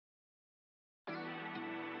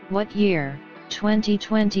What year,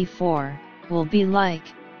 2024, will be like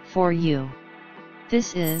for you?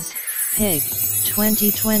 This is Pig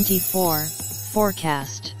 2024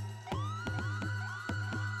 forecast.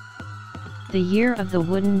 The Year of the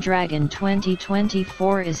Wooden Dragon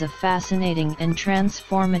 2024 is a fascinating and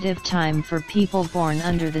transformative time for people born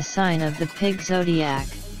under the sign of the Pig Zodiac.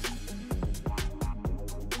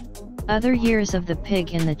 Other years of the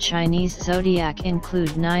pig in the Chinese zodiac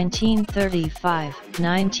include 1935,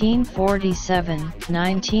 1947,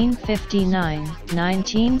 1959,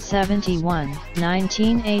 1971,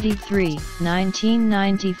 1983,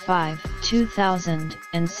 1995,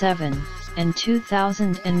 2007, and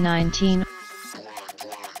 2019.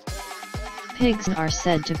 Pigs are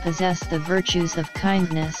said to possess the virtues of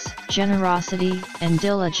kindness, generosity, and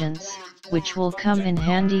diligence, which will come in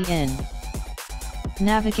handy in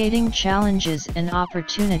navigating challenges and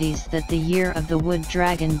opportunities that the Year of the Wood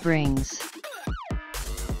Dragon brings.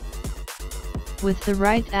 With the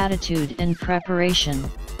right attitude and preparation,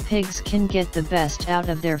 pigs can get the best out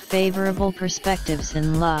of their favorable perspectives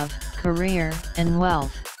in love, career, and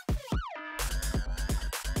wealth.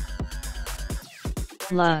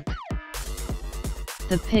 Luck.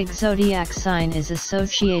 The pig zodiac sign is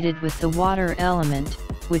associated with the water element,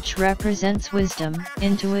 which represents wisdom,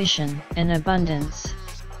 intuition, and abundance.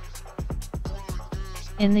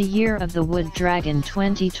 In the Year of the Wood Dragon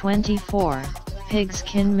 2024, pigs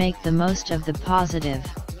can make the most of the positive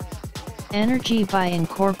energy by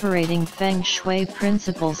incorporating feng shui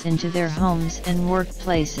principles into their homes and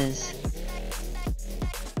workplaces.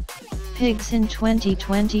 Pigs in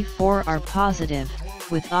 2024 are positive,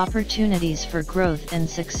 with opportunities for growth and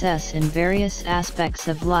success in various aspects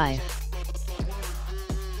of life.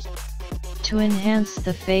 To enhance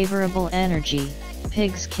the favorable energy,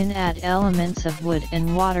 pigs can add elements of wood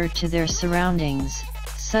and water to their surroundings,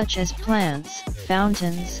 such as plants,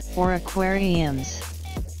 fountains, or aquariums.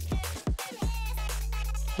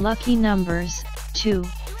 Lucky numbers: 2,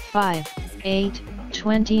 5, 8,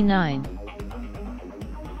 29.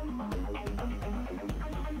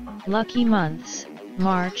 Lucky months: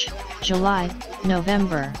 March, July,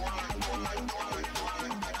 November.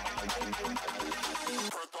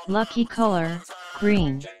 Lucky color: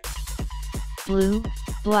 green, blue,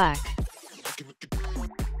 black.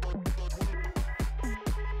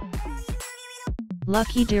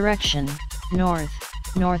 Lucky direction: north,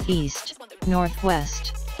 northeast,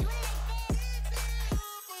 northwest.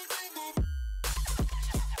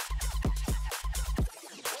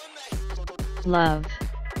 Love.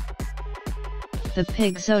 The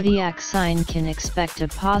pig zodiac sign can expect a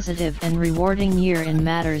positive and rewarding year in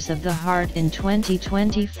matters of the heart in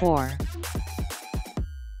 2024.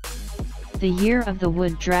 The Year of the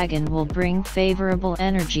Wood Dragon will bring favorable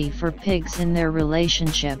energy for pigs in their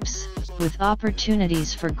relationships, with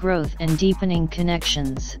opportunities for growth and deepening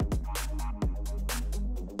connections.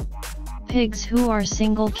 Pigs who are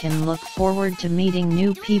single can look forward to meeting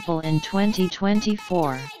new people in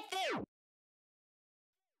 2024.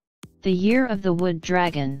 The Year of the Wood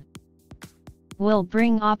Dragon will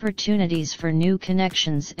bring opportunities for new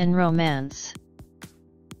connections and romance.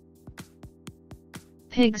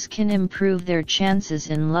 Pigs can improve their chances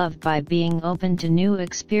in love by being open to new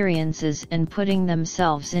experiences and putting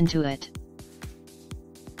themselves into it.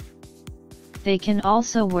 They can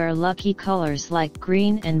also wear lucky colors like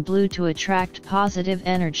green and blue to attract positive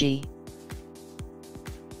energy.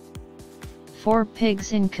 For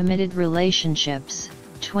pigs in committed relationships,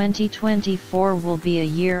 2024 will be a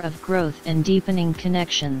year of growth and deepening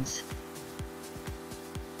connections.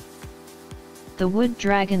 The Wood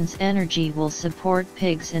Dragon's energy will support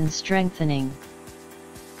pigs in strengthening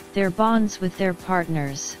their bonds with their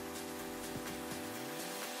partners.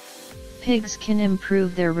 Pigs can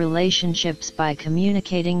improve their relationships by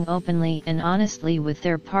communicating openly and honestly with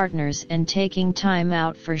their partners and taking time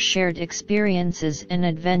out for shared experiences and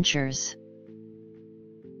adventures.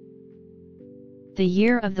 The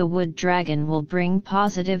Year of the Wood Dragon will bring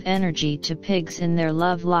positive energy to pigs in their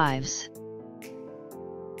love lives.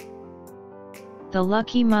 The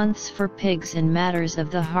lucky months for pigs in matters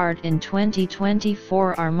of the heart in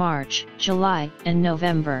 2024 are March, July, and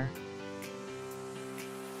November.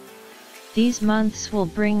 These months will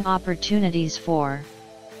bring opportunities for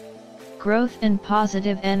growth and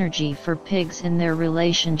positive energy for pigs in their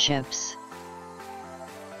relationships.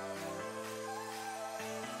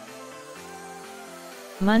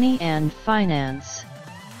 Money and finance.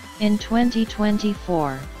 In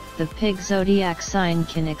 2024, the pig zodiac sign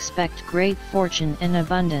can expect great fortune and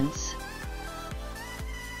abundance.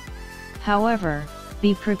 However,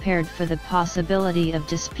 be prepared for the possibility of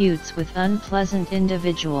disputes with unpleasant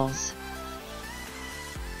individuals.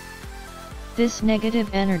 This negative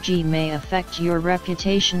energy may affect your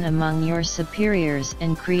reputation among your superiors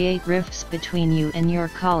and create rifts between you and your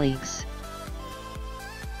colleagues.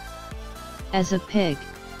 As a pig,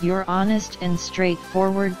 your honest and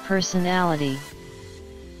straightforward personality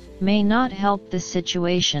may not help the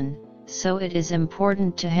situation, so it is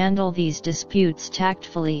important to handle these disputes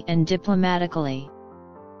tactfully and diplomatically.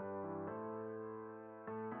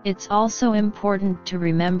 It's also important to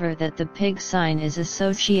remember that the pig sign is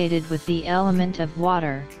associated with the element of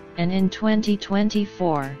water, and in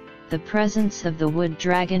 2024, the presence of the wood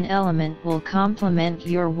dragon element will complement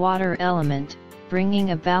your water element, bringing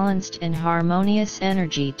a balanced and harmonious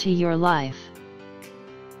energy to your life.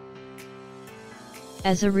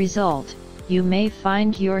 As a result, you may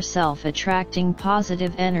find yourself attracting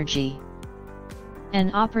positive energy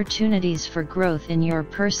and opportunities for growth in your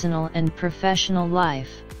personal and professional life.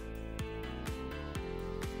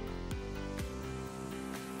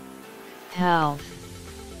 Health.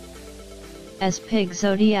 As pig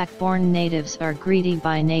zodiac-born natives are greedy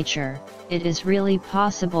by nature, it is really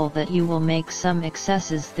possible that you will make some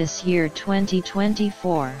excesses this year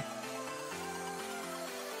 2024.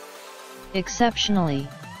 Exceptionally,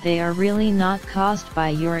 they are really not caused by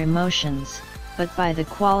your emotions, but by the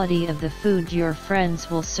quality of the food your friends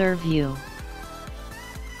will serve you.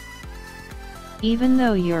 Even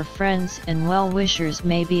though your friends and well-wishers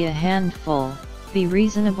may be a handful, be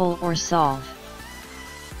reasonable or solve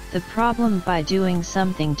the problem by doing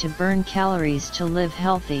something to burn calories to live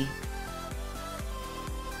healthy.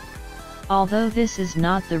 Although this is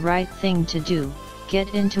not the right thing to do,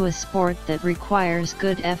 get into a sport that requires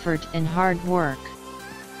good effort and hard work.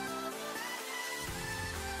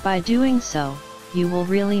 By doing so, you will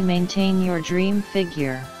really maintain your dream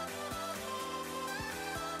figure.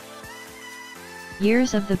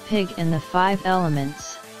 Years of the pig and the 5 elements.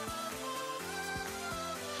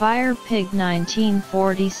 Fire pig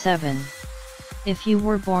 1947. If you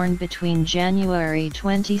were born between January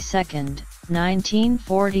 22,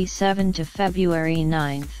 1947 to February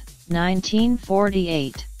 9,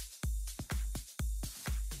 1948.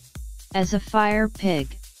 As a fire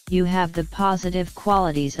pig, you have the positive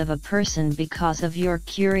qualities of a person because of your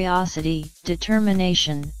curiosity,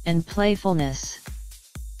 determination, and playfulness.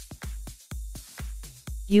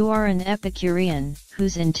 You are an Epicurean,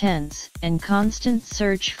 whose intense and constant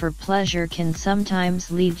search for pleasure can sometimes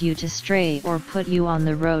lead you to stray or put you on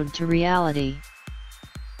the road to reality.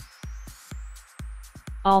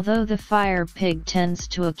 Although the fire pig tends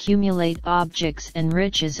to accumulate objects and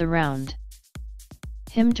riches around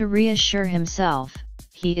him to reassure himself,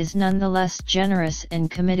 he is nonetheless generous and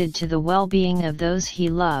committed to the well-being of those he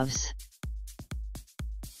loves.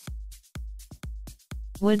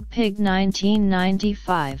 Wood pig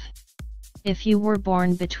 1995. If you were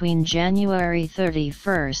born between January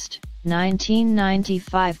 31,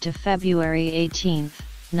 1995 to February 18,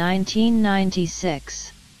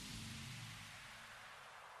 1996.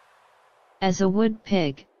 As a wood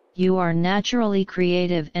pig, you are naturally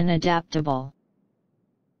creative and adaptable.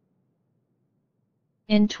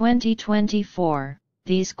 In 2024,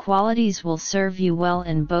 these qualities will serve you well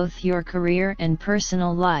in both your career and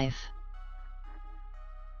personal life.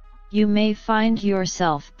 You may find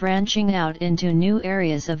yourself branching out into new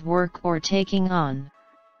areas of work or taking on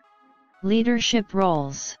leadership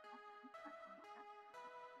roles.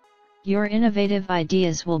 Your innovative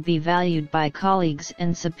ideas will be valued by colleagues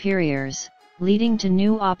and superiors, leading to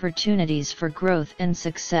new opportunities for growth and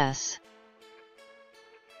success.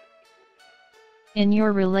 In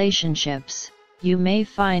your relationships, you may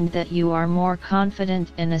find that you are more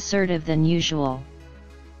confident and assertive than usual.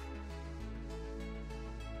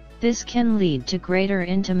 This can lead to greater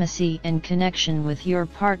intimacy and connection with your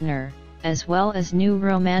partner, as well as new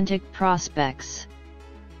romantic prospects.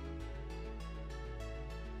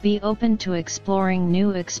 Be open to exploring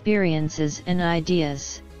new experiences and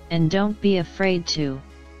ideas, and don't be afraid to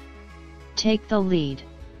take the lead.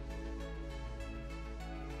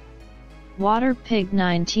 Water pig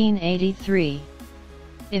 1983.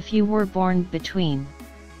 If you were born between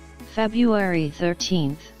February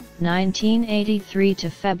 13, 1983 to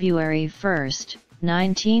February 1,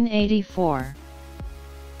 1984.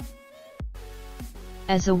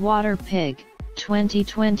 As a water pig,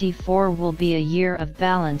 2024 will be a year of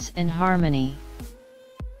balance and harmony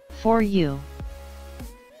for you.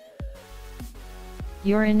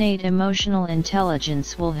 Your innate emotional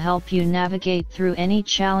intelligence will help you navigate through any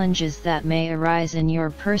challenges that may arise in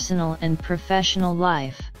your personal and professional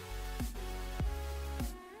life.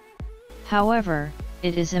 However,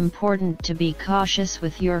 it is important to be cautious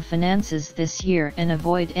with your finances this year and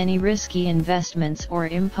avoid any risky investments or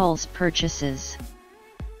impulse purchases.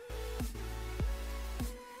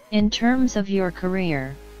 In terms of your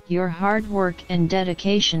career, your hard work and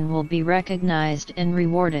dedication will be recognized and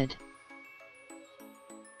rewarded.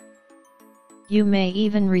 You may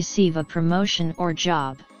even receive a promotion or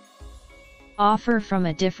job offer from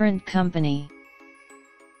a different company.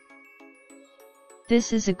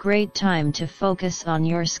 This is a great time to focus on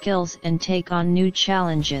your skills and take on new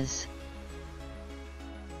challenges.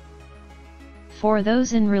 For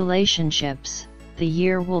those in relationships, the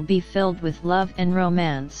year will be filled with love and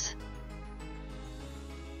romance.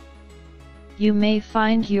 You may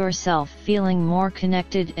find yourself feeling more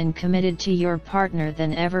connected and committed to your partner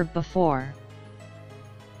than ever before.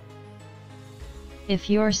 If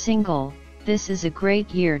you're single, this is a great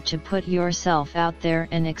year to put yourself out there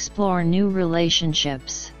and explore new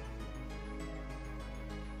relationships.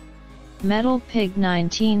 Metal Pig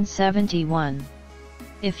 1971.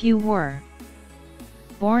 If you were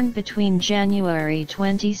born between January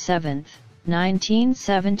 27,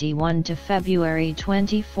 1971 to February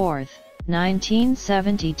 24,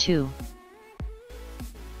 1972.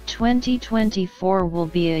 2024 will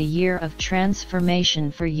be a year of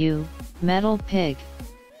transformation for you, Metal Pig.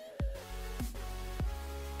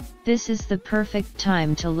 This is the perfect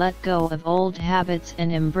time to let go of old habits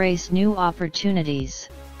and embrace new opportunities.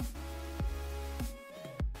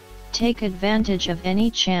 Take advantage of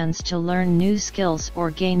any chance to learn new skills or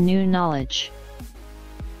gain new knowledge.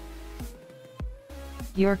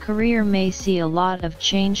 Your career may see a lot of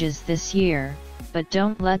changes this year, but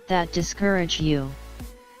don't let that discourage you.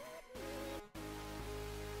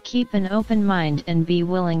 Keep an open mind and be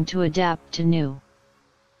willing to adapt to new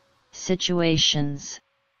situations.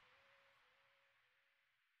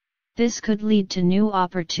 This could lead to new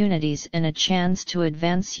opportunities and a chance to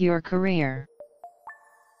advance your career.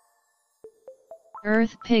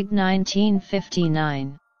 Earth Pig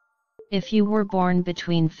 1959. If you were born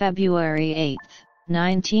between February 8,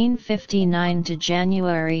 1959 to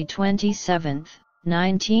January 27,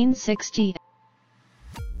 1960.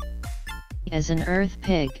 As an Earth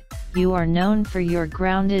Pig, you are known for your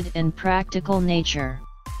grounded and practical nature.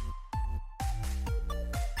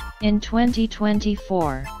 In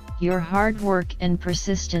 2024, your hard work and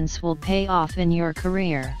persistence will pay off in your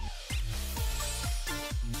career.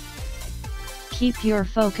 Keep your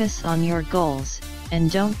focus on your goals, and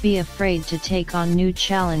don't be afraid to take on new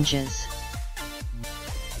challenges.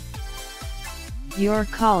 Your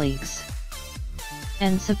colleagues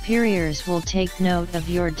and superiors will take note of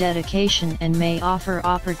your dedication and may offer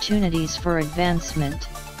opportunities for advancement.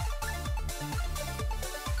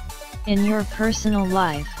 In your personal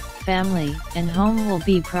life, family and home will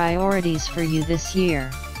be priorities for you this year.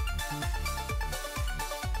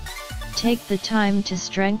 Take the time to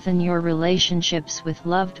strengthen your relationships with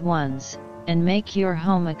loved ones, and make your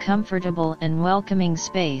home a comfortable and welcoming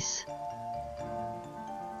space.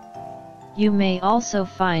 You may also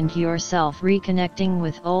find yourself reconnecting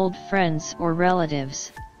with old friends or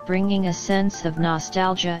relatives, bringing a sense of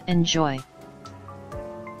nostalgia and joy.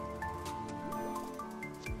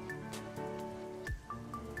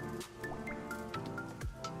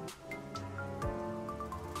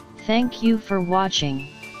 Thank you for watching.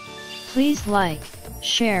 Please like,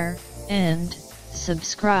 share, and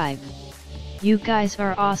subscribe. You guys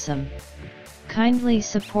are awesome. Kindly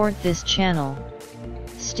support this channel.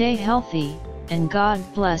 Stay healthy, and God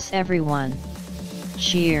bless everyone.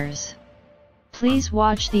 Cheers. Please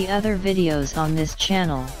watch the other videos on this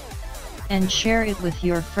channel, and share it with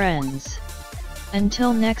your friends.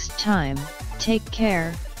 Until next time, take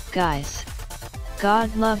care, guys.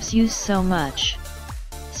 God loves you so much.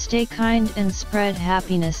 Stay kind and spread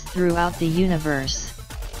happiness throughout the universe.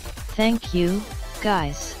 Thank you,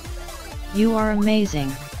 guys. You are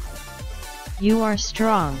amazing. You are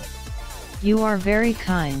strong. You are very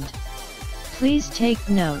kind. Please take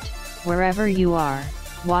note, wherever you are,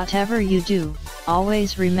 whatever you do,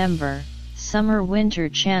 always remember, Summer Winter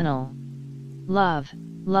Channel. Love,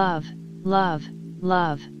 love, love,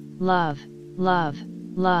 love, love, love,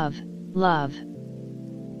 love, love.